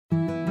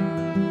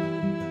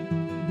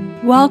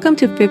Welcome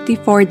to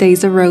 54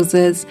 Days of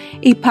Roses,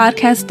 a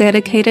podcast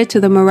dedicated to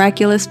the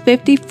miraculous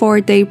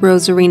 54-day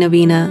Rosary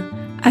Novena.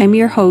 I'm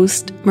your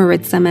host,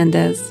 Maritza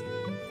Mendez.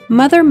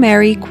 Mother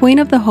Mary, Queen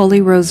of the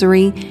Holy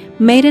Rosary,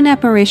 made an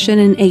apparition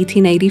in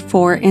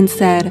 1884 and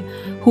said,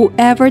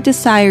 "Whoever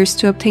desires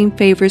to obtain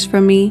favors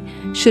from me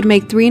should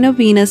make 3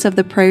 novenas of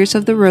the prayers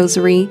of the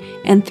Rosary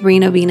and 3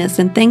 novenas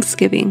in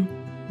Thanksgiving."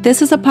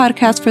 This is a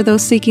podcast for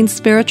those seeking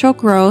spiritual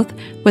growth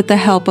with the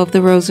help of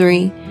the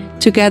Rosary.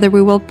 Together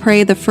we will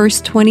pray the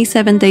first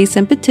 27 days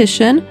in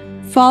petition,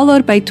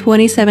 followed by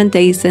 27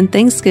 days in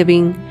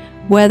thanksgiving,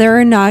 whether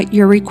or not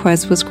your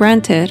request was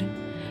granted.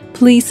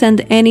 Please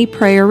send any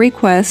prayer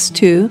requests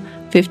to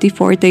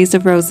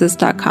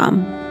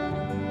 54daysofroses.com.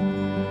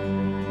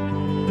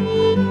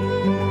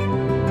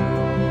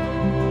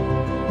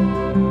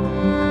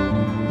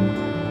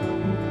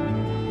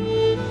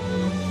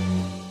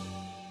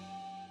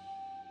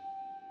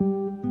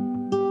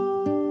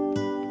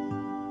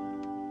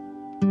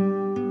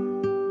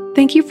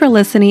 Thank you for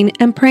listening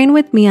and praying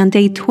with me on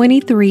day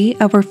 23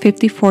 of our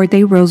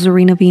 54-day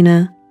Rosary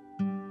Novena.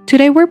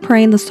 Today we're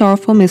praying the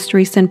Sorrowful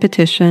Mysteries in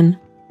petition.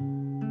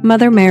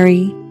 Mother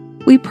Mary,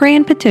 we pray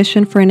and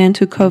petition for an end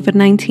to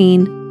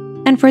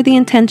COVID-19 and for the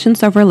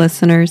intentions of our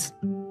listeners.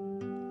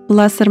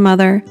 Blessed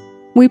Mother,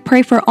 we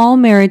pray for all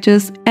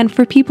marriages and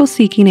for people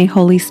seeking a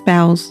holy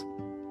spouse.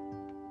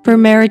 For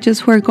marriages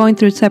who are going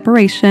through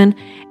separation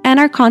and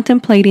are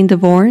contemplating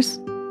divorce.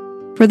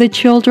 For the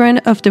children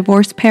of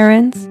divorced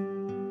parents.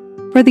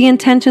 For the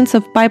intentions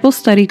of Bible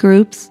study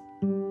groups,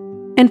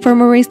 and for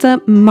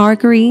Marisa,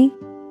 Marguerite,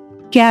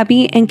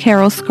 Gabby, and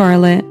Carol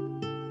Scarlett.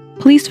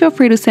 Please feel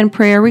free to send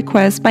prayer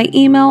requests by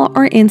email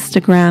or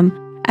Instagram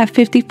at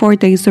 54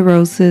 Days of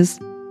Roses.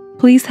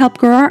 Please help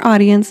grow our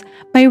audience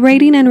by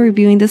rating and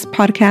reviewing this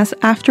podcast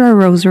after a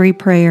rosary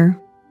prayer.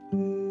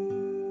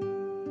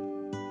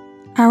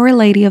 Our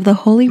Lady of the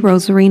Holy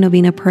Rosary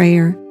Novena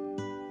Prayer.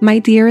 My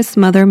dearest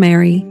Mother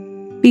Mary,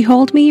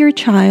 behold me your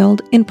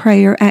child in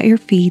prayer at your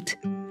feet.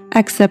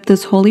 Accept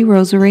this Holy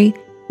Rosary,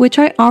 which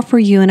I offer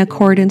you in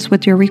accordance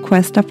with your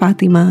request of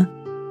Fatima,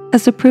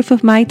 as a proof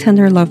of my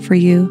tender love for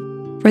you,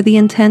 for the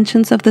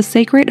intentions of the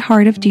Sacred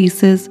Heart of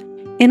Jesus,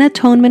 in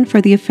atonement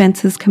for the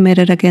offenses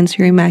committed against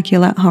your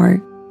Immaculate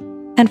Heart,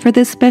 and for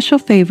this special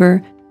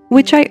favor,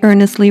 which I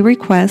earnestly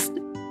request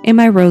in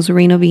my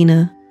Rosary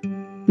Novena.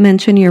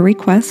 Mention your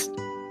request.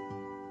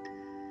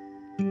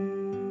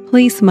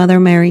 Please, Mother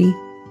Mary,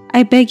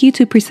 I beg you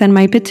to present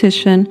my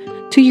petition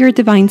to your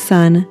Divine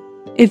Son.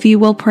 If you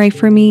will pray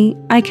for me,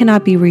 I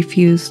cannot be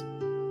refused.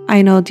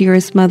 I know,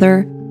 dearest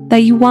Mother,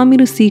 that you want me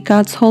to seek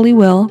God's holy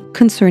will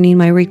concerning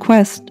my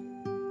request.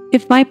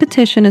 If my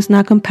petition is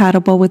not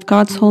compatible with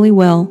God's holy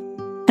will,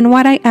 and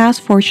what I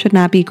ask for should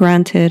not be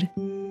granted,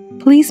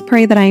 please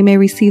pray that I may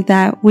receive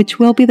that which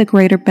will be the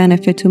greater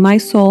benefit to my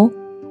soul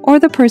or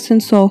the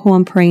person's soul who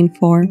I'm praying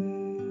for.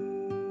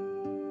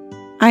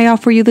 I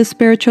offer you the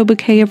spiritual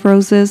bouquet of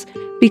roses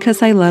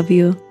because I love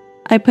you.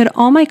 I put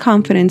all my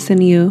confidence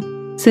in you,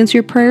 since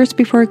your prayers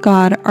before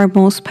God are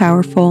most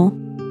powerful.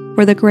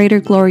 For the greater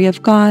glory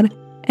of God,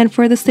 and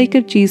for the sake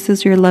of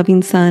Jesus, your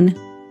loving Son,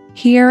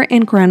 hear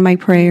and grant my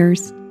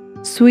prayers.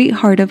 Sweet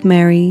Heart of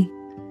Mary,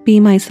 be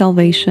my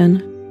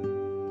salvation.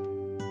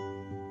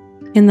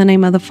 In the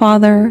name of the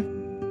Father,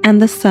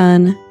 and the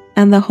Son,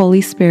 and the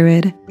Holy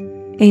Spirit.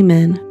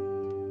 Amen.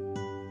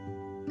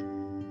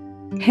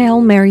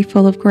 Hail Mary,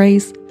 full of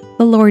grace,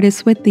 the Lord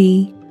is with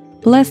thee.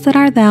 Blessed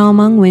art thou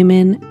among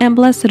women, and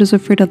blessed is the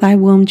fruit of thy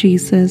womb,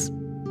 Jesus.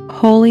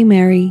 Holy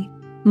Mary,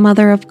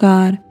 Mother of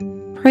God,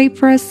 pray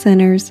for us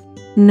sinners,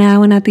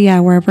 now and at the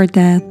hour of our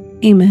death.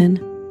 Amen.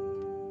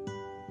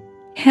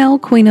 Hail,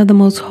 Queen of the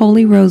Most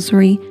Holy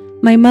Rosary,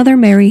 my Mother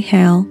Mary,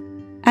 hail.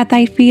 At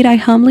thy feet I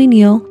humbly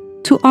kneel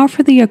to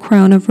offer thee a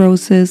crown of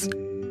roses,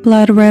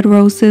 blood-red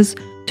roses,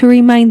 to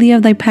remind thee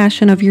of thy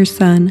passion of your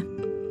Son.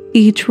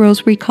 Each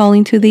rose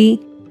recalling to thee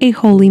a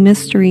holy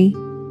mystery,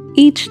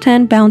 each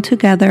 10 bound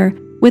together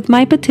with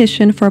my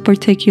petition for a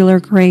particular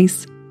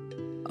grace.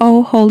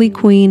 O Holy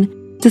Queen,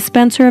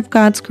 dispenser of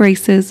God's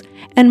graces,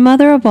 and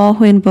Mother of all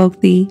who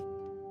invoke thee,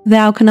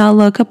 thou cannot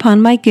look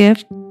upon my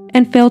gift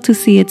and fail to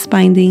see its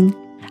binding.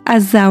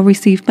 As thou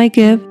receive my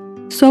gift,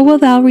 so will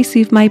thou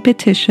receive my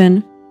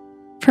petition.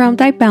 From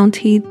thy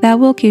bounty thou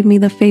wilt give me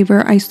the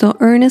favor I so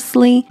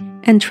earnestly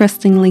and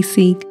trustingly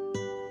seek.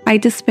 I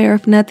despair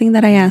of nothing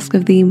that I ask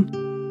of thee.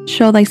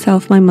 Show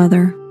thyself my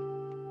Mother.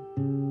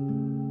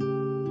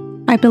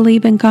 I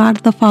believe in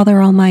God the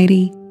Father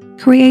Almighty,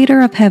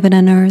 Creator of heaven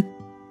and earth,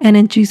 and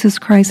in Jesus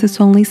Christ, his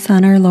only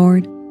Son, our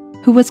Lord,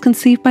 who was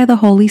conceived by the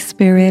Holy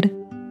Spirit,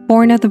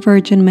 born of the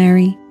Virgin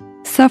Mary,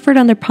 suffered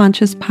under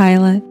Pontius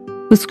Pilate,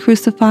 was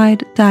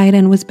crucified, died,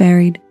 and was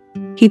buried.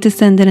 He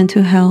descended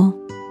into hell.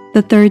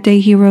 The 3rd day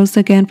he rose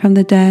again from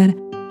the dead.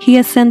 He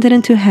ascended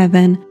into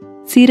heaven,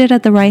 seated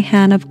at the right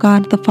hand of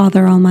God the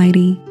Father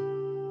Almighty.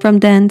 From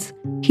thence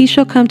he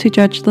shall come to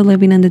judge the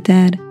living and the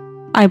dead.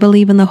 I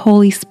believe in the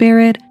Holy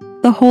Spirit,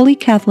 the Holy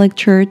Catholic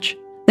Church,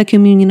 the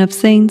communion of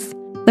saints,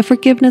 the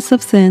forgiveness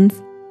of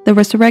sins, the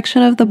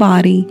resurrection of the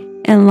body,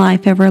 and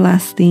life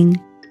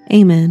everlasting.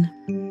 Amen.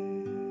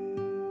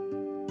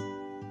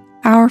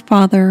 Our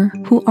Father,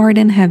 who art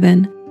in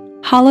heaven,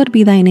 hallowed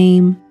be thy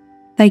name.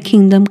 Thy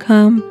kingdom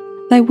come,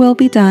 thy will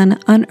be done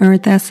on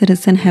earth as it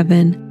is in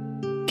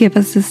heaven. Give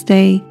us this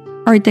day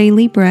our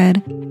daily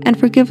bread, and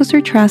forgive us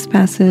our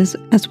trespasses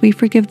as we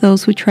forgive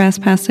those who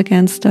trespass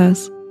against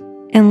us.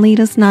 And lead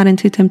us not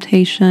into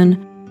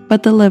temptation,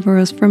 but deliver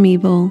us from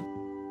evil.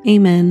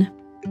 Amen.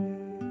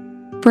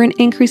 For an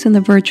increase in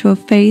the virtue of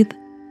faith,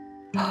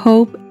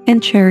 hope,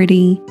 and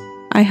charity,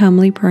 I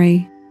humbly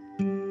pray.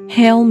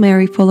 Hail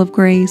Mary, full of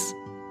grace,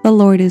 the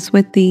Lord is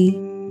with thee.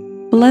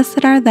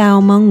 Blessed art thou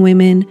among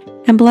women,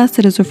 and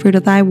blessed is the fruit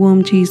of thy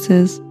womb,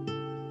 Jesus.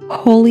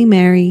 Holy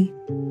Mary,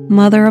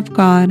 Mother of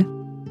God,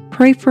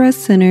 pray for us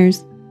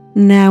sinners,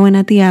 now and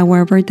at the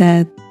hour of our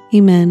death.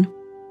 Amen.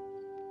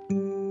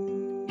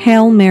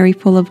 Hail Mary,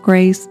 full of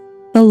grace,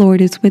 the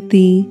Lord is with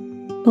thee.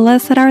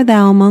 Blessed art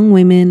thou among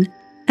women,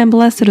 and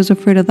blessed is the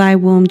fruit of thy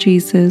womb,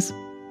 Jesus.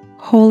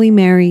 Holy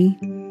Mary,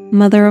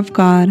 Mother of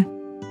God,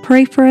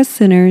 pray for us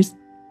sinners,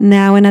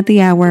 now and at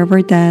the hour of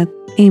our death.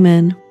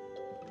 Amen.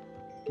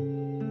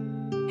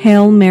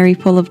 Hail Mary,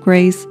 full of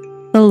grace,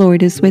 the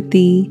Lord is with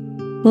thee.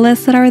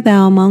 Blessed art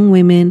thou among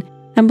women,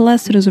 and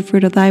blessed is the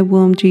fruit of thy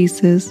womb,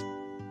 Jesus.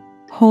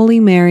 Holy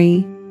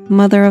Mary,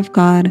 Mother of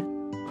God,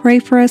 pray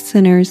for us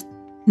sinners,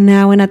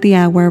 now and at the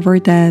hour of our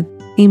death.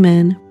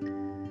 Amen.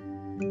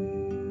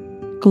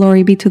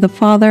 Glory be to the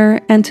Father,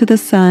 and to the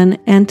Son,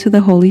 and to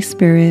the Holy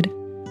Spirit,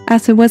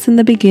 as it was in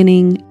the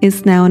beginning,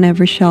 is now, and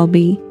ever shall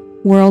be,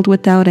 world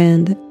without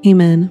end.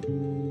 Amen.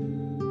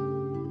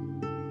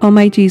 O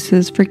my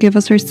Jesus, forgive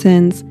us our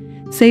sins,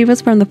 save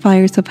us from the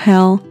fires of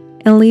hell,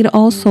 and lead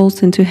all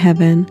souls into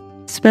heaven,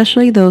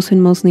 especially those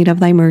in most need of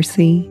thy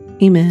mercy.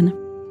 Amen.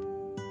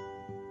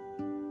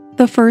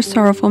 The first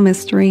sorrowful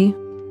mystery.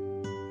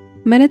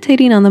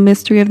 Meditating on the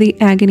mystery of the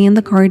agony in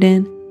the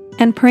garden,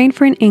 and praying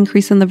for an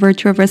increase in the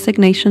virtue of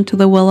resignation to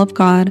the will of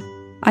God,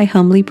 I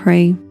humbly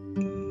pray.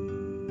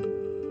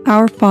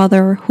 Our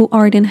Father, who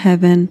art in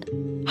heaven,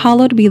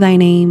 hallowed be thy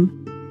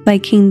name. Thy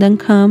kingdom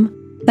come,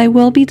 thy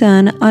will be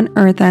done on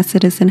earth as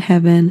it is in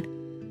heaven.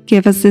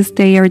 Give us this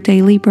day our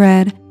daily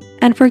bread,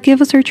 and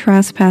forgive us our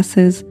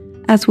trespasses,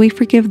 as we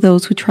forgive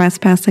those who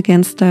trespass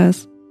against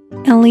us.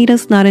 And lead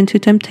us not into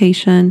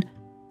temptation,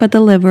 but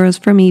deliver us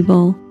from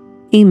evil.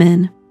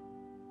 Amen.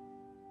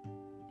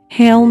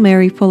 Hail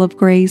Mary, full of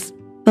grace,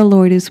 the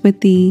Lord is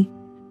with thee.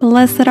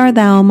 Blessed art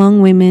thou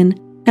among women,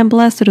 and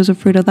blessed is the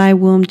fruit of thy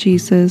womb,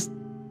 Jesus.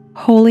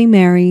 Holy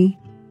Mary,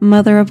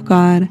 Mother of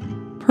God,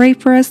 pray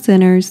for us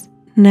sinners,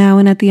 now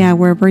and at the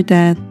hour of our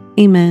death.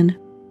 Amen.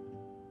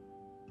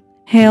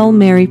 Hail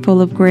Mary,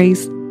 full of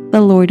grace,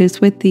 the Lord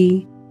is with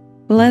thee.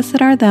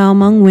 Blessed art thou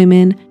among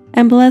women,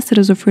 and blessed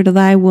is the fruit of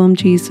thy womb,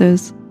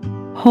 Jesus.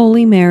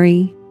 Holy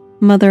Mary,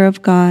 Mother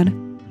of God,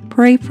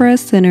 pray for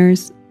us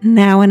sinners,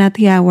 now and at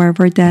the hour of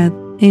our death.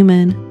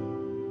 Amen.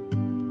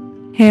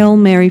 Hail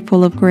Mary,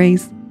 full of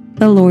grace,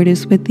 the Lord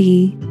is with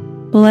thee.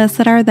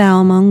 Blessed art thou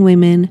among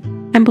women,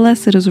 and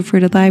blessed is the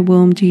fruit of thy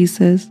womb,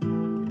 Jesus.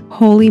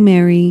 Holy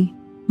Mary,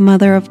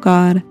 Mother of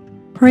God,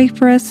 pray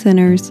for us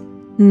sinners,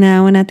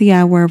 now and at the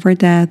hour of our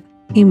death.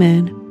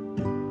 Amen.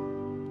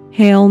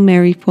 Hail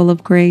Mary, full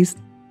of grace,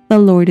 the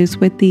Lord is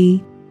with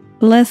thee.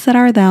 Blessed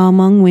art thou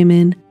among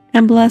women,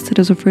 and blessed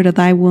is the fruit of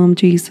thy womb,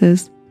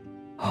 Jesus.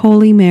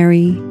 Holy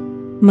Mary,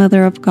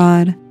 Mother of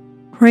God,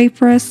 pray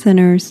for us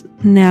sinners,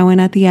 now and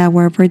at the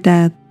hour of our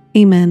death.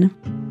 Amen.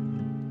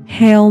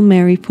 Hail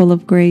Mary, full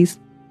of grace,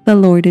 the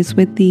Lord is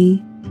with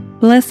thee.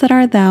 Blessed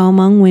art thou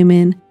among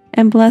women,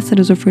 and blessed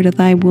is the fruit of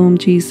thy womb,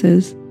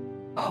 Jesus.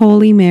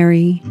 Holy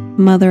Mary,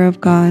 Mother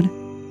of God,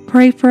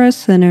 pray for us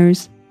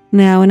sinners,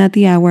 now and at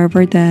the hour of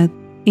our death.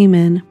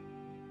 Amen.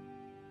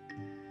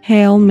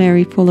 Hail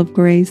Mary, full of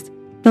grace,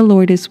 the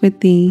Lord is with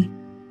thee.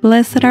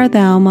 Blessed art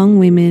thou among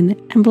women,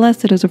 and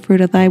blessed is the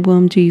fruit of thy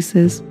womb,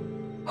 Jesus.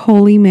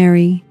 Holy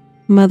Mary,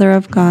 Mother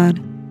of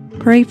God,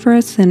 pray for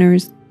us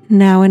sinners,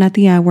 now and at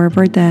the hour of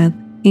our death.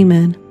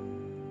 Amen.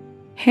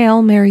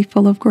 Hail Mary,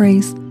 full of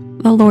grace,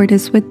 the Lord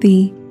is with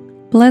thee.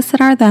 Blessed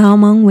art thou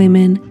among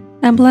women,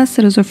 and blessed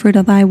is the fruit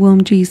of thy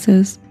womb,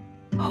 Jesus.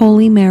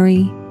 Holy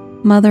Mary,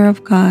 Mother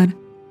of God,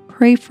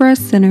 pray for us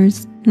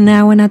sinners,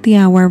 now and at the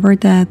hour of our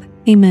death.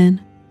 Amen.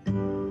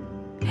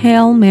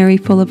 Hail Mary,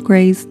 full of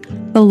grace,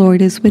 the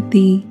Lord is with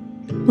thee.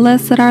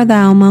 Blessed art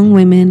thou among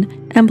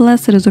women, and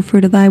blessed is the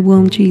fruit of thy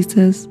womb,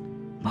 Jesus.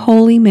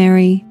 Holy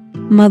Mary,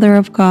 Mother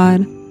of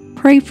God,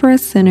 pray for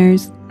us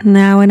sinners,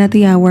 now and at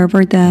the hour of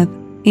our death.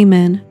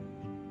 Amen.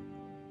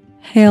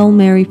 Hail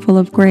Mary, full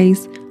of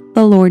grace,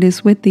 the Lord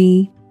is with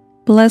thee.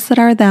 Blessed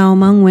art thou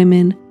among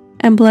women,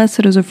 and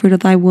blessed is the fruit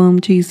of thy womb,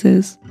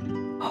 Jesus.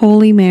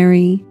 Holy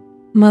Mary,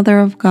 Mother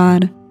of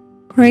God,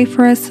 pray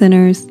for us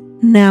sinners,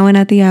 now and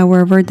at the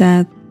hour of our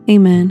death.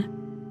 Amen.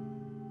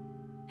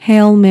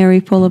 Hail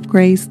Mary, full of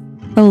grace,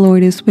 the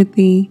Lord is with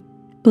thee.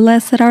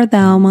 Blessed art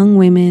thou among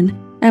women,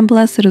 and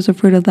blessed is the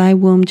fruit of thy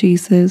womb,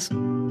 Jesus.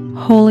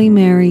 Holy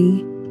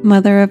Mary,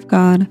 Mother of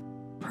God,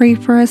 pray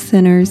for us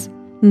sinners,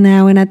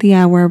 now and at the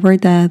hour of our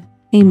death.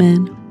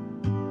 Amen.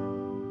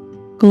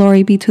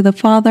 Glory be to the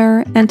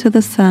Father, and to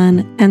the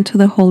Son, and to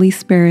the Holy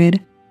Spirit,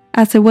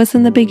 as it was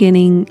in the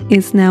beginning,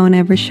 is now, and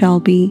ever shall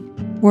be,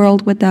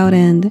 world without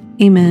end.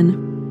 Amen.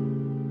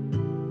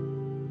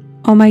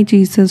 O my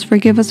Jesus,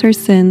 forgive us our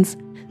sins,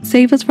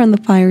 save us from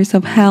the fires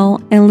of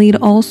hell, and lead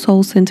all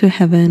souls into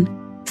heaven,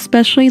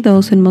 especially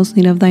those in most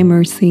need of thy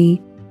mercy.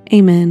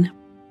 Amen.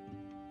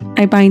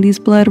 I bind these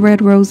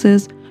blood-red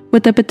roses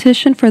with the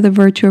petition for the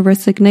virtue of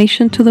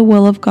resignation to the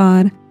will of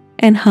God,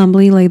 and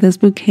humbly lay this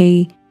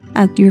bouquet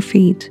at your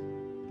feet.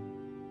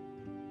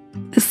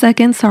 The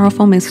second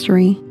sorrowful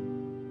mystery.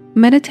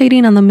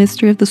 Meditating on the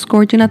mystery of the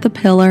scourging at the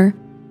pillar,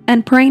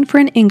 and praying for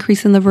an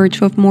increase in the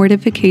virtue of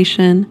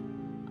mortification,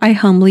 I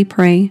humbly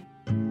pray.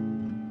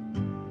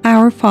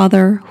 Our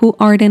Father, who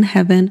art in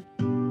heaven,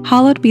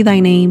 hallowed be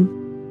thy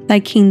name. Thy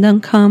kingdom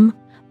come,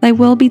 thy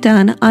will be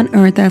done on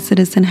earth as it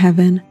is in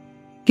heaven.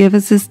 Give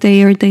us this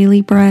day our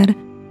daily bread,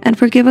 and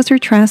forgive us our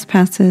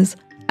trespasses,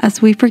 as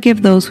we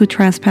forgive those who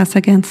trespass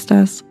against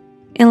us.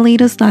 And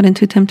lead us not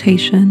into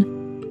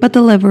temptation, but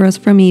deliver us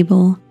from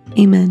evil.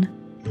 Amen.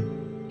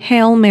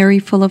 Hail Mary,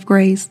 full of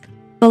grace,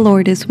 the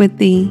Lord is with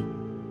thee.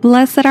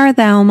 Blessed art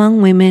thou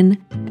among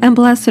women, and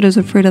blessed is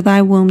the fruit of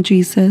thy womb,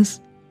 Jesus.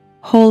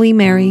 Holy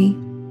Mary,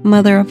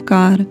 Mother of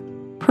God,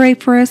 pray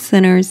for us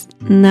sinners,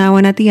 now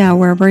and at the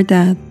hour of our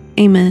death.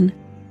 Amen.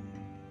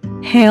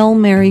 Hail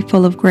Mary,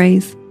 full of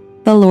grace,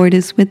 the Lord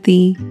is with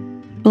thee.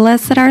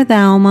 Blessed art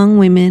thou among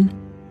women,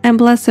 and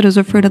blessed is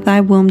the fruit of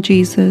thy womb,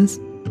 Jesus.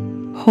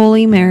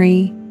 Holy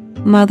Mary,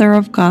 Mother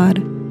of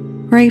God,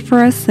 pray for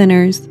us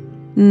sinners,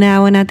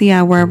 now and at the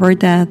hour of our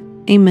death.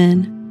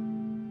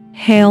 Amen.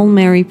 Hail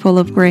Mary, full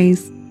of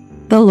grace,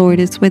 the Lord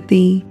is with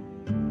thee.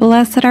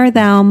 Blessed art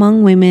thou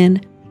among women,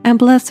 and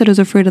blessed is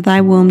the fruit of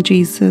thy womb,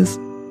 Jesus.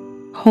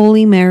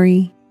 Holy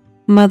Mary,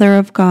 Mother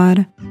of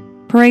God,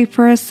 pray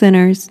for us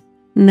sinners,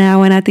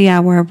 now and at the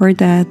hour of our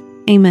death.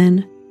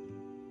 Amen.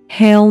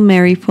 Hail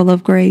Mary, full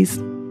of grace,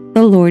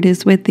 the Lord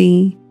is with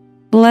thee.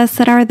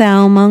 Blessed art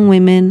thou among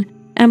women,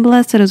 and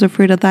blessed is the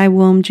fruit of thy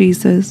womb,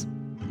 Jesus.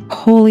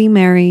 Holy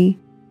Mary,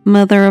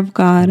 Mother of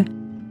God,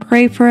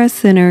 pray for us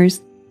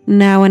sinners,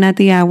 now and at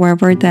the hour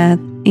of our death.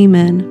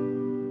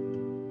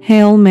 Amen.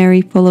 Hail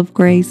Mary, full of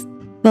grace,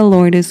 the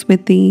Lord is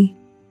with thee.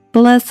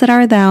 Blessed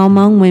art thou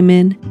among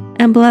women,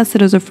 and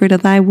blessed is the fruit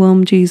of thy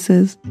womb,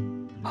 Jesus.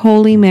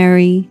 Holy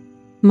Mary,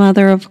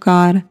 Mother of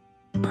God,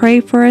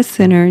 pray for us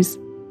sinners,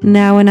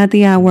 now and at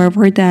the hour of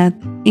our death.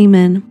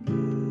 Amen.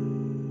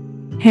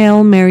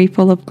 Hail Mary,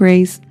 full of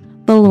grace,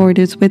 the Lord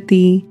is with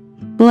thee.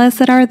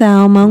 Blessed art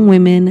thou among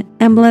women,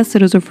 and blessed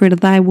is the fruit of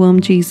thy womb,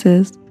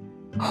 Jesus.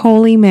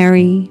 Holy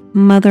Mary,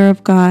 Mother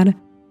of God,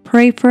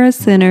 pray for us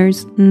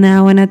sinners,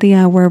 now and at the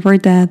hour of our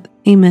death.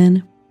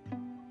 Amen.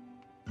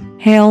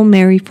 Hail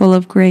Mary, full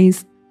of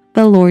grace,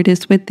 the Lord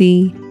is with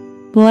thee.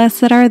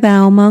 Blessed art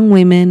thou among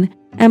women,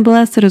 and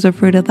blessed is the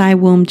fruit of thy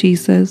womb,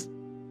 Jesus.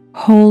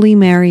 Holy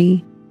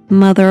Mary,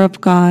 Mother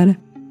of God,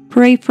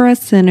 pray for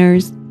us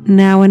sinners,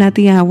 now and at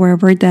the hour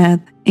of our death.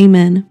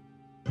 Amen.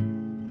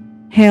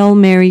 Hail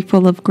Mary,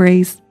 full of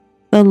grace,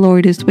 the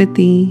Lord is with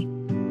thee.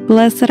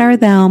 Blessed art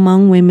thou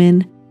among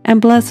women,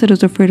 and blessed is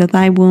the fruit of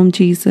thy womb,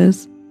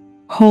 Jesus.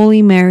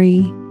 Holy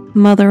Mary,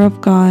 Mother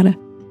of God,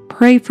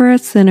 pray for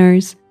us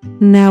sinners,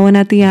 now and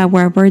at the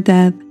hour of our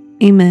death.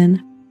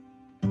 Amen.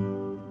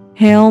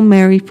 Hail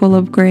Mary, full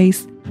of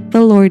grace,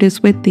 the Lord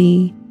is with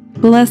thee.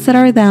 Blessed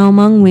art thou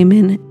among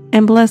women,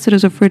 and blessed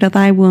is the fruit of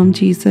thy womb,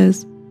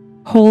 Jesus.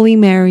 Holy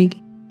Mary,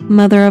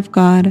 Mother of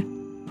God,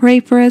 pray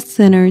for us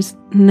sinners,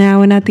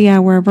 now and at the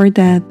hour of our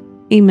death.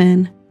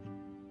 Amen.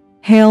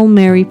 Hail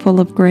Mary, full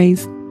of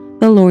grace,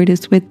 the Lord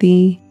is with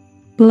thee.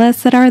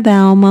 Blessed art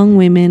thou among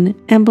women,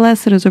 and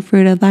blessed is the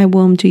fruit of thy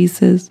womb,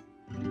 Jesus.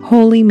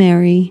 Holy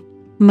Mary,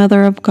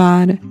 Mother of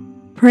God,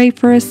 pray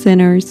for us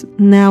sinners,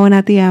 now and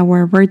at the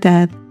hour of our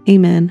death.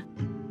 Amen.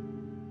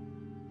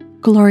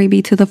 Glory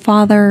be to the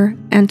Father,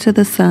 and to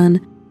the Son,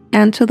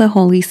 and to the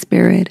Holy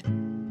Spirit,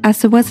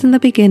 as it was in the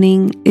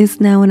beginning, is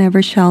now, and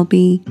ever shall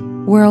be,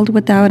 world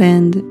without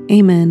end.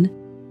 Amen.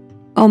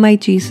 O my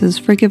Jesus,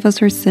 forgive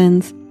us our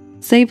sins,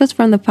 save us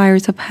from the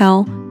fires of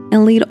hell,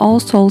 and lead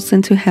all souls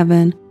into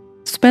heaven,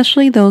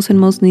 especially those in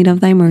most need of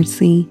thy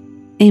mercy.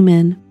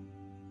 Amen.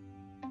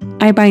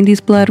 I bind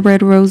these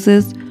blood-red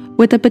roses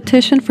with the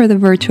petition for the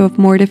virtue of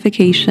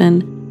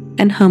mortification,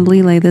 and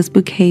humbly lay this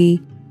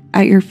bouquet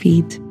at your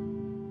feet.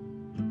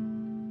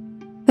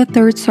 The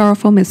third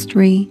sorrowful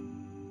mystery.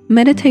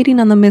 Meditating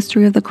on the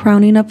mystery of the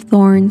crowning of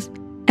thorns,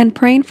 and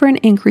praying for an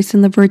increase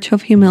in the virtue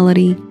of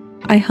humility,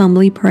 I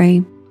humbly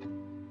pray.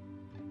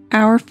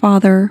 Our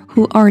Father,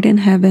 who art in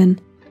heaven,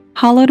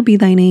 hallowed be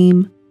thy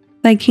name.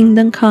 Thy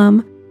kingdom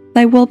come,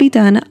 thy will be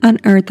done on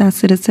earth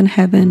as it is in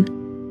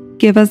heaven.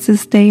 Give us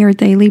this day our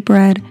daily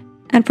bread,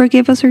 and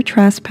forgive us our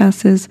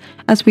trespasses,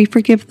 as we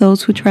forgive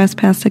those who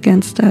trespass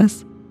against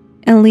us.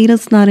 And lead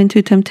us not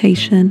into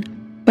temptation,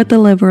 but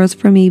deliver us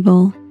from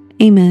evil.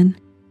 Amen.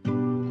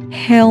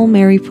 Hail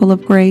Mary, full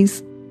of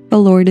grace, the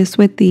Lord is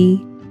with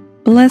thee.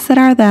 Blessed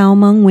art thou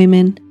among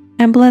women,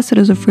 and blessed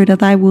is the fruit of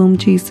thy womb,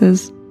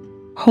 Jesus.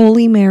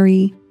 Holy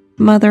Mary,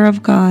 Mother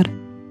of God,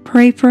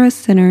 pray for us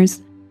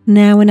sinners,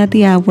 now and at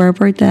the hour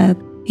of our death.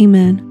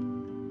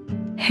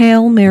 Amen.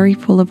 Hail Mary,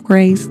 full of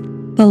grace,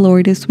 the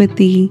Lord is with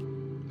thee.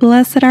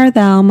 Blessed art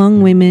thou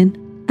among women,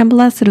 and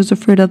blessed is the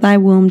fruit of thy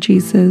womb,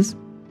 Jesus.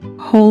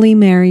 Holy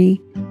Mary,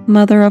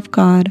 Mother of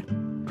God,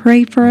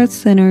 pray for us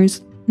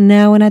sinners,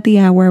 now and at the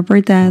hour of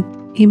our death.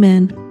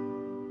 Amen.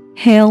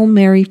 Hail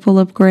Mary, full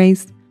of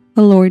grace,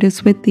 the Lord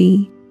is with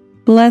thee.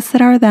 Blessed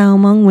art thou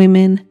among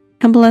women,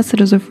 and blessed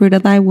is the fruit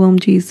of thy womb,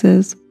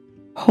 Jesus.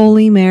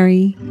 Holy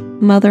Mary,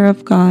 Mother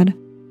of God,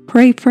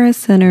 pray for us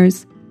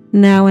sinners,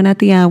 now and at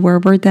the hour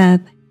of our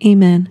death.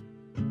 Amen.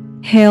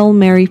 Hail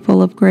Mary,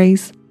 full of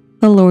grace,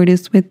 the Lord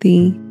is with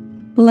thee.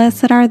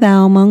 Blessed art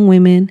thou among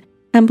women,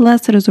 and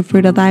blessed is the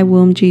fruit of thy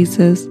womb,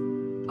 Jesus.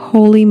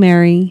 Holy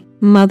Mary,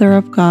 Mother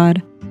of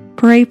God,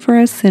 pray for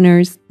us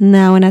sinners,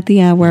 now and at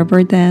the hour of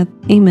our death.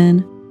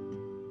 Amen.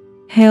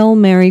 Hail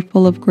Mary,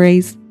 full of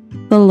grace,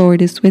 the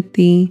Lord is with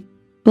thee.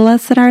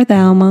 Blessed art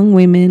thou among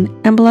women,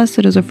 and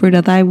blessed is the fruit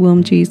of thy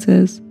womb,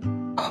 Jesus.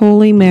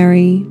 Holy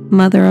Mary,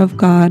 Mother of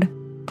God,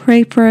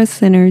 pray for us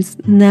sinners,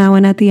 now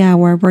and at the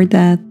hour of our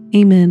death.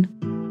 Amen.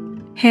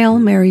 Hail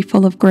Mary,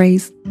 full of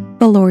grace,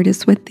 the Lord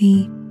is with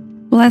thee.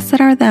 Blessed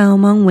art thou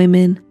among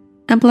women,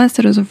 and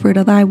blessed is the fruit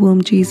of thy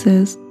womb,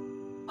 Jesus.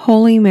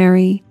 Holy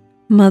Mary,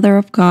 Mother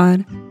of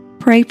God,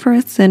 pray for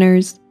us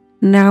sinners,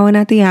 now and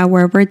at the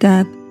hour of our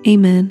death.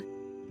 Amen.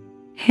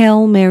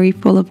 Hail Mary,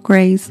 full of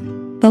grace,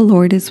 the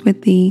Lord is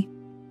with thee.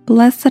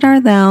 Blessed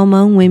art thou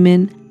among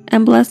women,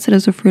 and blessed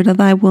is the fruit of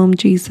thy womb,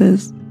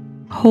 Jesus.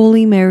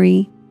 Holy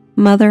Mary,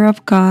 Mother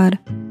of God,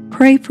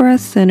 pray for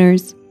us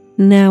sinners,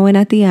 now and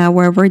at the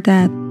hour of our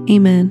death.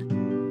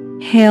 Amen.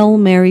 Hail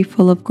Mary,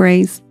 full of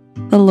grace,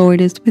 the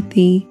Lord is with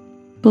thee.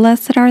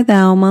 Blessed art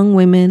thou among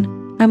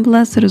women, and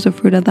blessed is the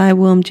fruit of thy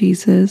womb,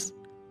 Jesus.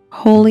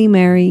 Holy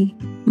Mary,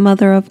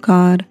 Mother of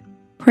God,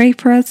 pray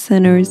for us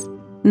sinners,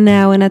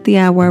 now and at the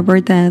hour of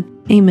our death.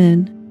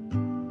 Amen.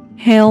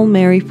 Hail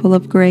Mary, full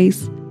of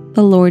grace,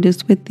 the Lord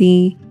is with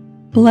thee.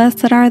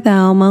 Blessed art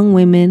thou among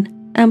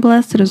women, and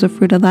blessed is the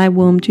fruit of thy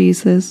womb,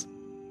 Jesus.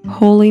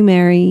 Holy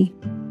Mary,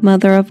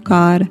 Mother of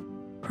God,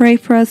 pray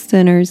for us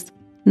sinners,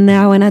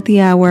 now and at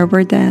the hour of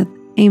our death.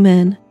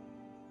 Amen.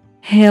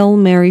 Hail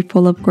Mary,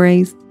 full of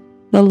grace,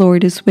 the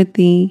Lord is with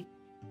thee.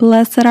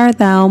 Blessed art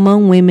thou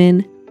among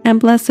women, and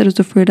blessed is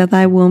the fruit of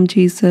thy womb,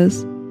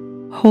 Jesus.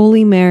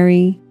 Holy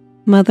Mary,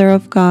 Mother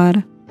of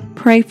God,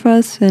 pray for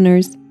us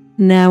sinners,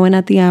 now and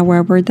at the hour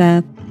of our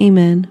death.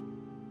 Amen.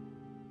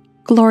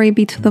 Glory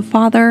be to the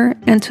Father,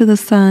 and to the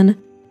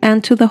Son,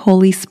 and to the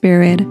Holy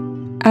Spirit,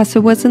 as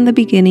it was in the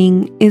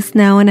beginning, is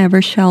now, and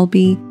ever shall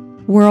be,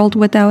 world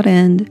without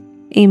end.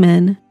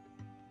 Amen.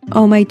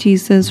 O my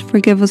Jesus,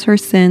 forgive us our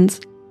sins,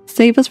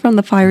 save us from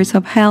the fires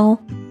of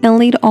hell, and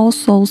lead all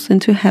souls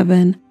into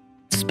heaven,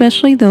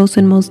 especially those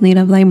in most need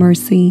of thy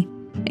mercy.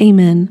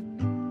 Amen.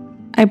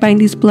 I bind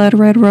these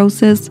blood-red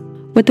roses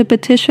with the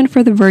petition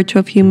for the virtue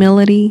of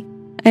humility,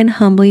 and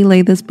humbly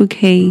lay this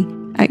bouquet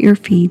at your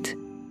feet.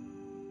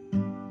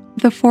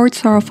 The fourth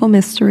sorrowful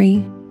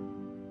mystery.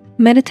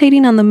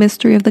 Meditating on the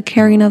mystery of the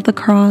carrying of the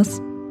cross,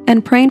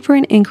 and praying for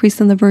an increase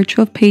in the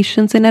virtue of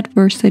patience in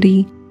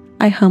adversity,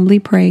 I humbly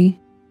pray.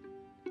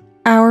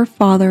 Our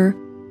Father,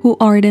 who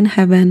art in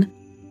heaven,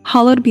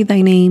 hallowed be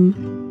thy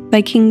name.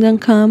 Thy kingdom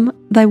come,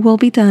 thy will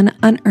be done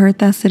on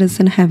earth as it is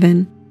in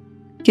heaven.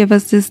 Give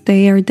us this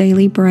day our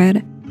daily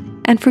bread,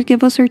 and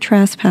forgive us our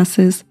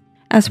trespasses,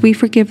 as we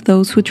forgive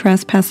those who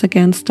trespass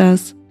against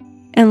us.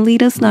 And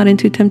lead us not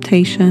into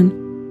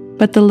temptation,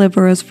 but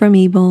deliver us from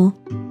evil.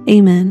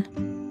 Amen.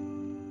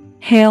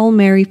 Hail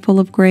Mary, full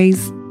of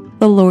grace,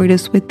 the Lord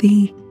is with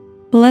thee.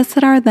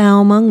 Blessed art thou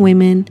among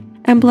women,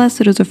 and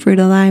blessed is the fruit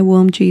of thy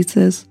womb,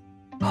 Jesus.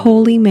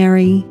 Holy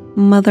Mary,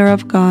 Mother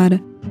of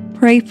God,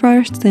 pray for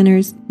us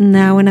sinners,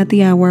 now and at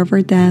the hour of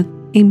our death.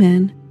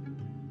 Amen.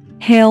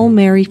 Hail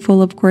Mary,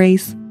 full of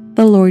grace,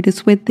 the Lord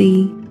is with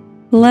thee.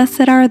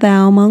 Blessed art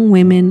thou among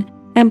women,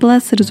 and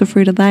blessed is the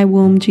fruit of thy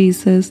womb,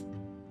 Jesus.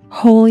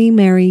 Holy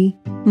Mary,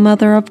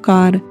 Mother of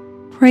God,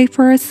 pray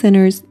for us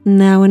sinners,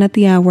 now and at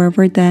the hour of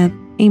our death.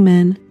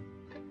 Amen.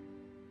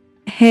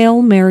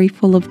 Hail Mary,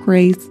 full of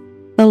grace,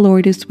 the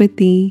Lord is with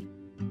thee.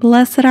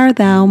 Blessed art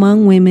thou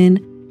among women,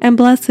 and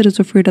blessed is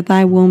the fruit of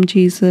thy womb,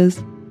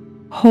 Jesus.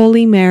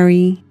 Holy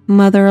Mary,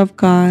 Mother of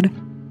God,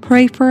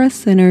 pray for us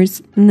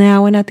sinners,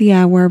 now and at the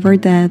hour of our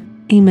death.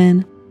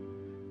 Amen.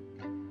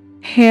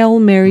 Hail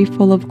Mary,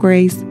 full of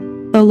grace,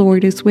 the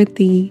Lord is with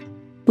thee.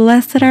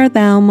 Blessed art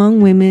thou among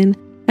women,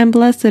 and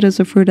blessed is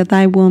the fruit of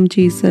thy womb,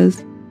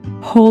 Jesus.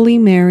 Holy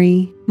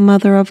Mary,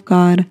 Mother of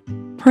God,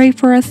 pray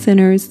for us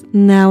sinners,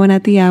 now and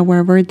at the hour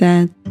of our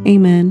death.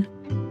 Amen.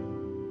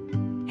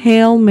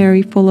 Hail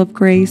Mary, full of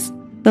grace,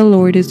 the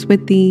Lord is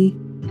with thee.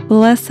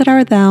 Blessed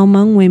art thou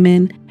among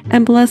women,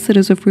 and blessed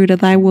is the fruit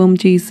of thy womb,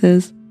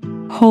 Jesus.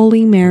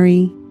 Holy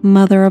Mary,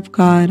 Mother of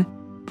God,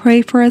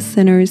 pray for us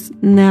sinners,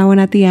 now and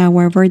at the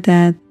hour of our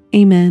death.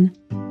 Amen.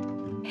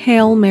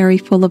 Hail Mary,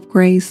 full of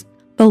grace,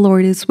 the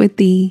Lord is with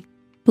thee.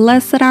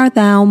 Blessed art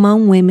thou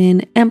among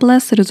women, and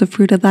blessed is the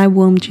fruit of thy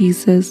womb,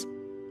 Jesus.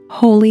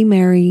 Holy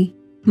Mary,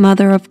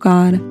 Mother of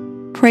God,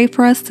 pray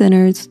for us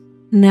sinners,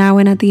 now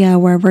and at the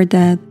hour of our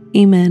death.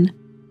 Amen.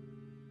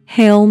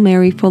 Hail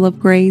Mary, full of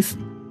grace,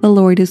 the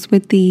Lord is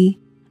with thee.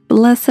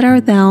 Blessed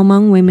art thou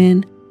among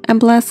women, and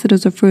blessed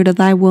is the fruit of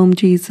thy womb,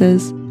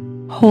 Jesus.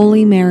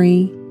 Holy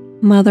Mary,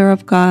 Mother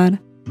of God,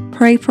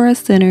 pray for us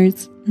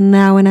sinners,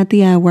 now and at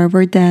the hour of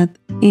our death.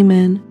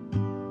 Amen.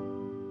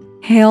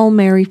 Hail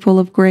Mary, full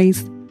of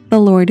grace, the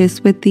Lord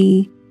is with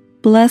thee.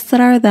 Blessed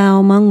art thou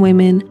among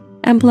women,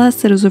 and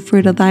blessed is the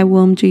fruit of thy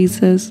womb,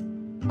 Jesus.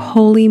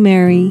 Holy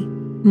Mary,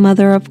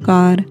 Mother of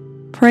God,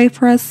 pray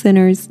for us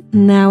sinners,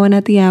 now and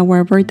at the hour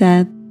of our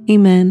death.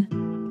 Amen.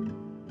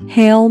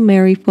 Hail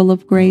Mary, full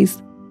of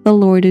grace, the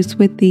Lord is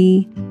with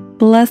thee.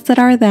 Blessed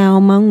art thou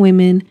among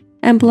women,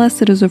 and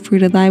blessed is the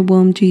fruit of thy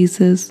womb,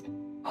 Jesus.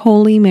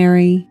 Holy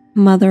Mary,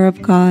 Mother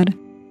of God,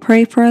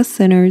 pray for us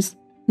sinners,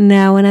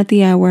 now and at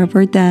the hour of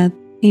our death.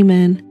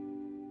 Amen.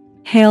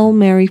 Hail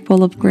Mary,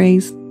 full of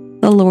grace,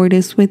 the Lord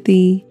is with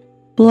thee.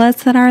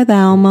 Blessed art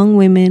thou among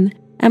women,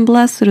 and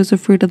blessed is the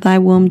fruit of thy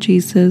womb,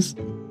 Jesus.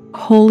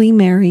 Holy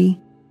Mary,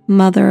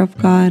 Mother of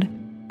God,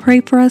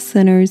 pray for us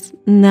sinners,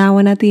 now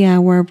and at the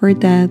hour of our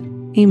death.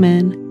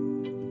 Amen.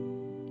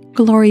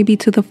 Glory be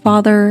to the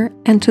Father,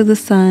 and to the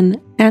Son,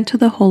 and to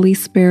the Holy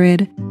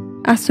Spirit,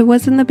 as it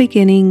was in the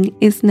beginning,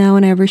 is now,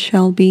 and ever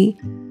shall be,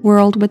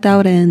 world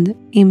without end.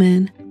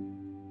 Amen.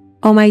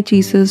 O my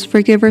Jesus,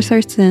 forgive us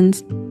our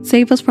sins,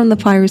 save us from the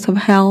fires of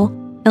hell,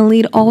 and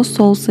lead all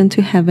souls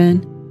into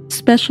heaven,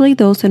 especially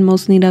those in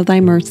most need of thy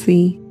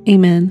mercy.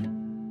 Amen.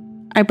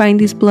 I bind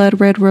these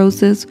blood-red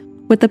roses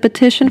with the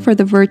petition for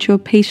the virtue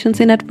of patience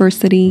in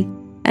adversity,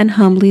 and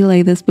humbly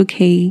lay this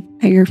bouquet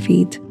at your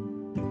feet.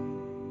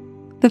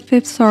 The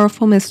fifth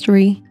sorrowful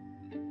mystery.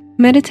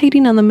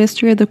 Meditating on the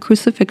mystery of the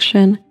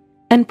crucifixion,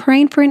 and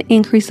praying for an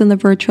increase in the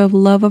virtue of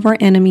love of our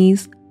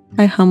enemies,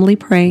 I humbly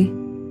pray.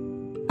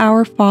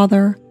 Our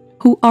Father,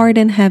 who art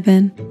in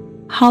heaven,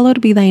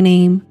 hallowed be thy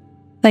name.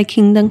 Thy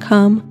kingdom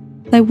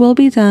come, thy will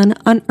be done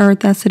on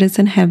earth as it is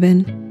in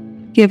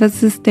heaven. Give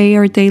us this day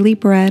our daily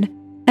bread,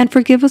 and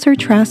forgive us our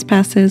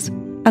trespasses,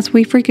 as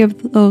we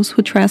forgive those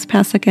who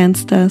trespass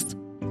against us.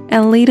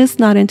 And lead us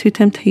not into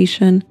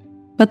temptation,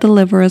 but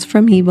deliver us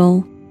from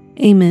evil.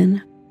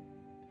 Amen.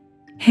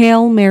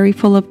 Hail Mary,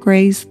 full of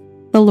grace,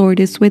 the Lord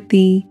is with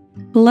thee.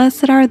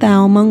 Blessed art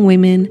thou among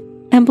women,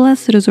 and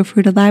blessed is the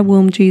fruit of thy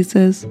womb,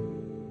 Jesus.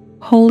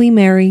 Holy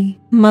Mary,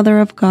 Mother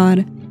of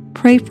God,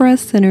 pray for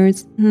us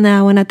sinners,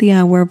 now and at the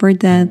hour of our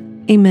death.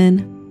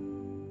 Amen.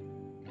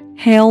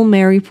 Hail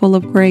Mary, full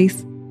of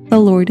grace, the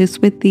Lord is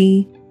with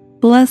thee.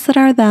 Blessed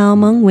art thou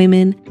among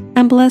women,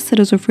 and blessed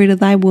is the fruit of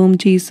thy womb,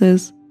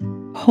 Jesus.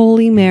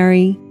 Holy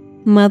Mary,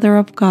 Mother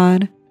of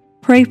God,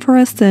 pray for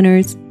us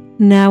sinners,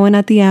 now and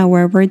at the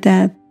hour of our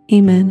death.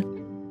 Amen.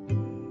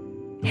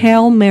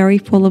 Hail Mary,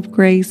 full of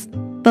grace,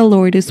 the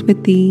Lord is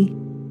with thee.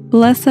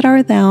 Blessed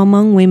art thou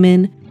among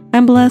women,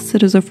 and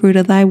blessed is the fruit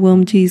of thy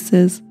womb,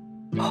 Jesus.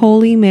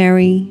 Holy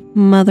Mary,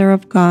 Mother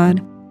of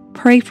God,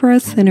 pray for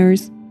us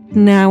sinners,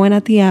 now and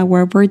at the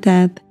hour of our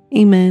death.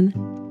 Amen.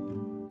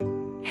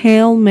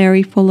 Hail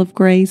Mary, full of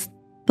grace,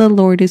 the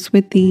Lord is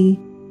with thee.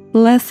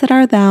 Blessed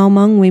art thou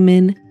among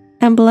women,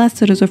 and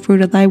blessed is the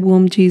fruit of thy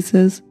womb,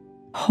 Jesus.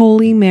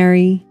 Holy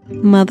Mary,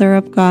 Mother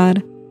of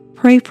God,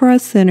 pray for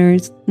us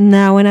sinners,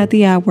 now and at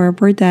the hour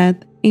of our death.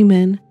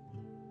 Amen.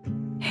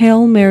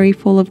 Hail Mary,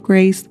 full of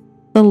grace,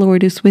 the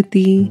Lord is with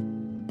thee.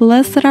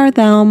 Blessed art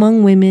thou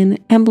among women,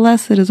 and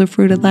blessed is the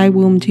fruit of thy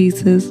womb,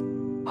 Jesus.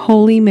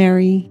 Holy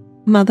Mary,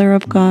 Mother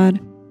of God,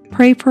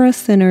 pray for us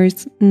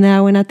sinners,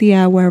 now and at the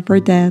hour of our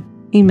death.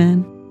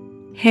 Amen.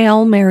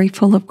 Hail Mary,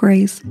 full of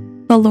grace,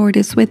 the Lord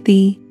is with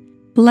thee.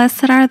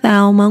 Blessed art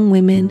thou among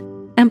women,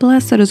 and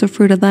blessed is the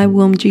fruit of thy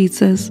womb,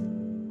 Jesus.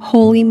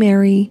 Holy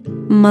Mary,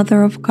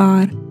 Mother of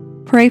God,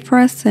 pray for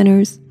us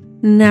sinners,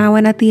 now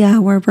and at the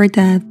hour of our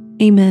death.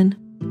 Amen.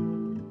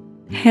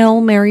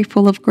 Hail Mary,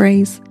 full of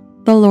grace,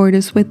 the Lord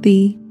is with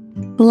thee.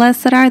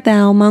 Blessed art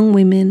thou among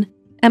women,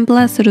 and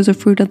blessed is the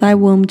fruit of thy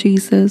womb,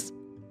 Jesus.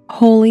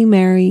 Holy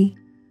Mary,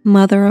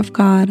 Mother of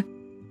God,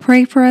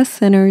 pray for us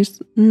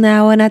sinners,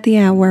 now and at the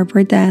hour of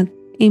our death.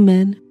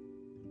 Amen.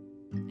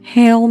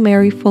 Hail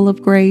Mary, full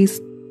of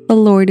grace, the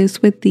Lord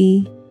is with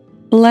thee.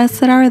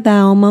 Blessed art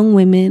thou among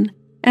women,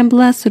 and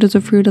blessed is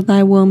the fruit of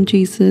thy womb,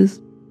 Jesus.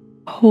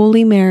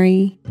 Holy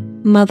Mary,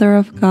 Mother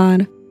of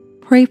God,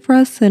 pray for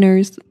us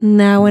sinners,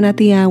 now and at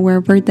the hour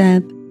of our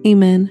death.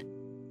 Amen.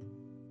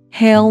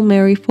 Hail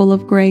Mary, full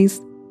of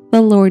grace,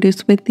 the Lord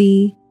is with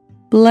thee.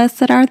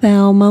 Blessed art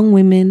thou among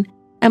women,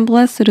 and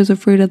blessed is the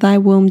fruit of thy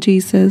womb,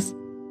 Jesus.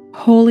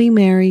 Holy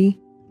Mary,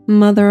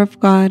 Mother of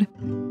God,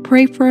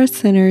 pray for us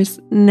sinners,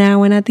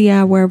 now and at the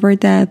hour of our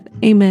death.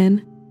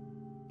 Amen.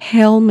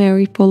 Hail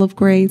Mary, full of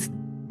grace,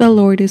 the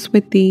Lord is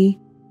with thee.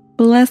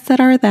 Blessed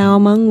art thou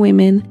among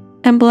women,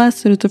 and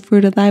blessed is the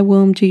fruit of thy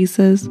womb,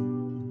 Jesus.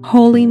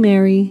 Holy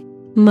Mary,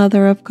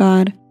 Mother of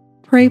God,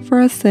 pray for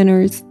us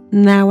sinners,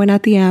 now and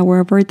at the hour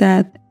of our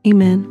death.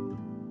 Amen.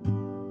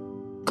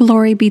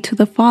 Glory be to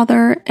the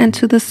Father, and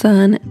to the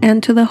Son,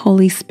 and to the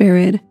Holy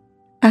Spirit,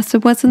 as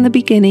it was in the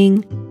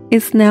beginning,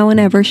 is now and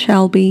ever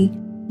shall be,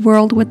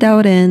 world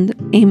without end.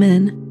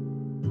 Amen.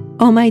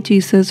 O my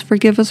Jesus,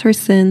 forgive us our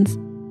sins,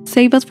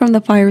 save us from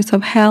the fires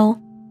of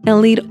hell,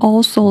 and lead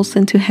all souls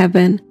into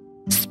heaven,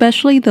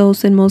 especially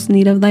those in most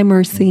need of thy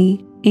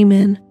mercy.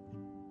 Amen.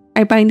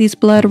 I bind these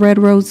blood-red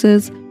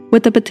roses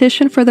with the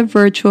petition for the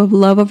virtue of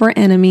love of our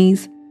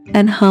enemies,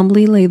 and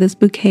humbly lay this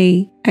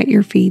bouquet at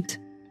your feet.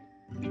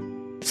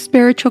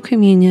 Spiritual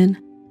Communion.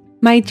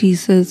 My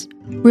Jesus,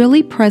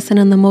 really present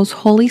in the most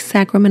holy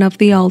sacrament of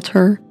the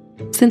altar,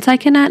 since I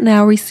cannot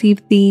now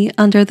receive thee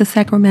under the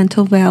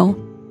sacramental veil,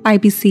 I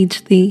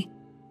beseech thee,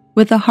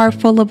 with a heart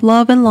full of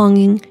love and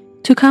longing,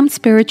 to come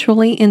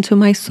spiritually into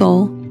my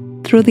soul,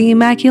 through the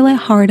Immaculate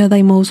Heart of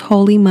thy most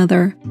holy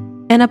Mother,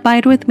 and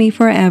abide with me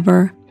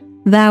forever,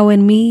 thou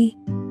in me,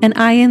 and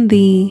I in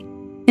thee,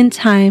 in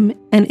time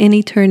and in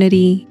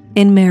eternity,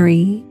 in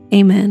Mary.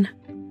 Amen.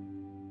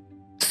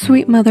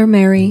 Sweet Mother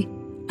Mary,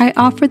 I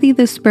offer thee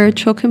this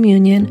spiritual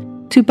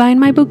communion, to bind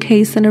my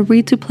bouquets and a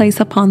wreath to place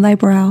upon thy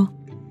brow.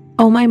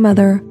 O my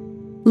Mother,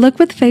 look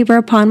with favor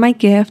upon my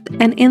gift,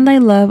 and in thy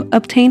love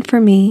obtain for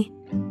me.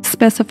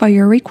 Specify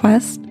your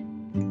request.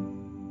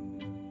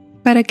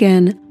 But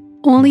again,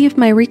 only if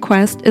my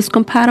request is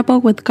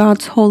compatible with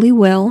God's holy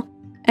will,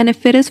 and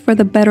if it is for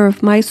the better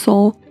of my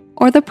soul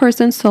or the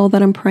person's soul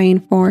that I'm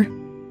praying for.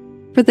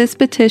 For this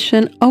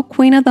petition, O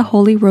Queen of the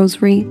Holy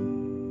Rosary,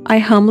 I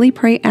humbly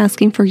pray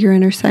asking for your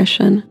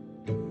intercession.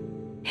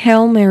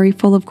 Hail Mary,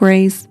 full of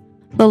grace,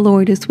 the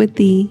Lord is with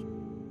thee.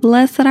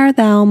 Blessed art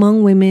thou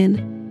among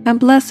women, and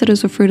blessed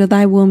is the fruit of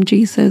thy womb,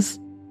 Jesus.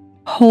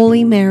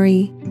 Holy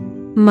Mary,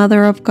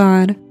 Mother of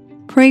God,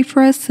 pray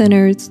for us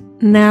sinners,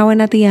 now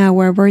and at the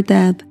hour of our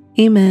death.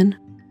 Amen.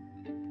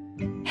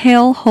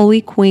 Hail,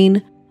 Holy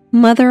Queen,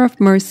 Mother of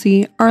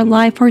mercy, our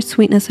life, our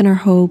sweetness, and our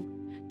hope.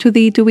 To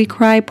thee do we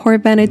cry, poor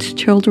vanaged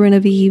children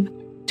of Eve.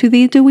 To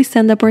thee do we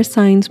send up our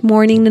sighs,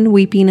 mourning and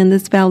weeping in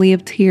this valley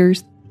of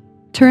tears.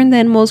 Turn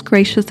then, most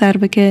gracious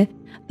Advocate,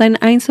 thine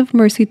eyes of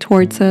mercy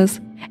towards us,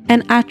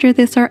 and after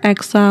this our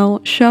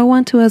exile, show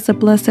unto us the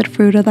blessed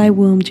fruit of thy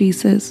womb,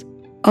 Jesus.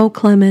 O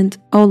clement,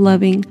 O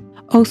loving,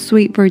 O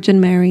sweet Virgin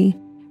Mary,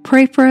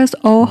 pray for us,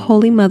 O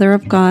Holy Mother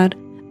of God,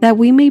 that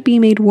we may be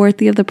made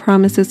worthy of the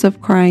promises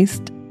of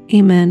Christ.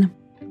 Amen.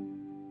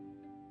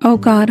 O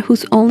God,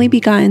 whose only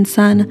begotten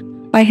Son,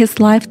 by his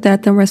life,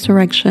 death, and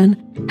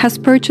resurrection, has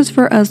purchased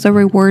for us the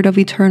reward of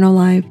eternal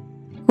life,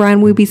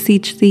 grant, we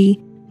beseech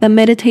thee, that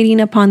meditating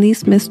upon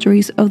these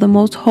mysteries of the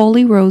most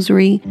holy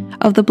Rosary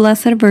of the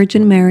Blessed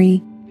Virgin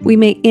Mary, we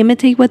may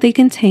imitate what they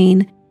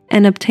contain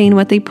and obtain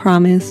what they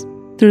promise,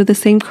 through the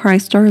same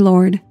Christ our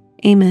Lord.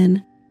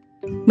 Amen.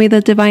 May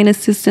the divine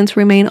assistance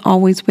remain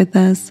always with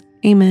us.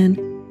 Amen.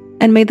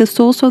 And may the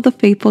souls of the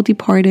faithful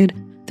departed,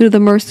 through the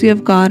mercy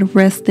of God,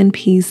 rest in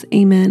peace.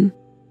 Amen.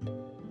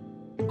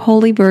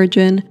 Holy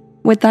Virgin,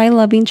 with thy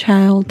loving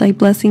child, thy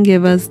blessing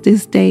give us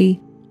this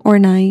day or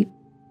night.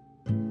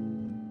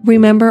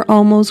 Remember,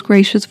 O most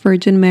gracious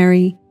Virgin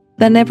Mary,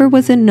 that never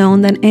was it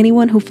known that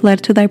anyone who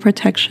fled to thy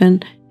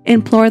protection,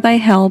 implored thy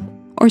help,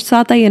 or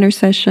sought thy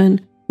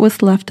intercession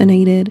was left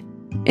unaided.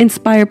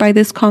 Inspired by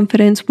this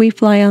confidence, we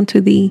fly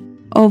unto thee,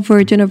 O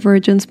Virgin of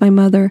Virgins, my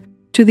Mother.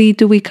 To thee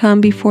do we come,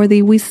 before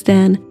thee we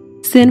stand,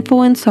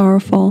 sinful and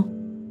sorrowful.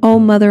 O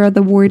Mother of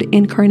the Word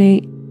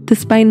incarnate,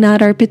 despise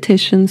not our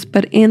petitions,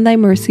 but in thy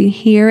mercy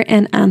hear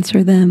and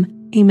answer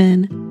them.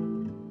 Amen.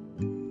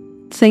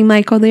 Saint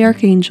Michael the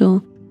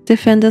Archangel,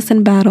 defend us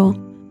in battle.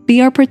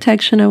 Be our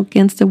protection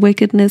against the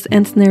wickedness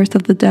and snares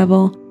of the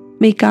devil.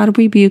 May God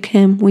rebuke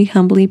him, we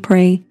humbly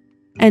pray.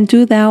 And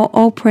do thou,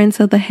 O Prince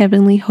of the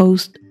heavenly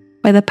host,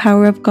 by the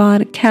power of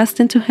God, cast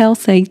into hell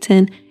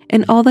Satan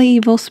and all the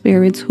evil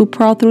spirits who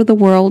prowl through the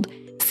world,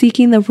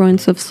 seeking the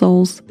ruins of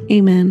souls.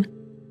 Amen.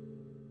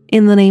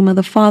 In the name of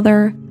the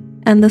Father,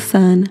 and the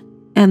Son,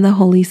 and the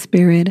Holy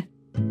Spirit.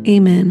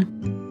 Amen.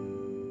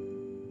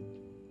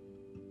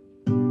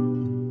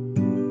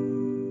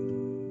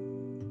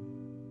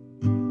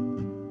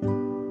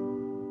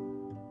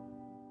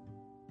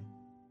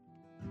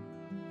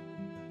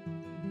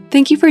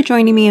 Thank you for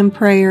joining me in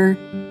prayer.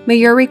 May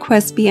your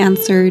requests be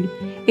answered.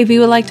 If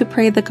you would like to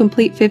pray the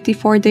complete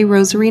 54-day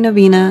Rosary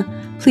Novena,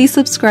 please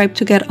subscribe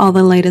to get all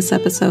the latest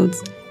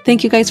episodes.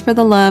 Thank you guys for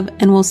the love,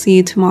 and we'll see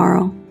you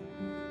tomorrow.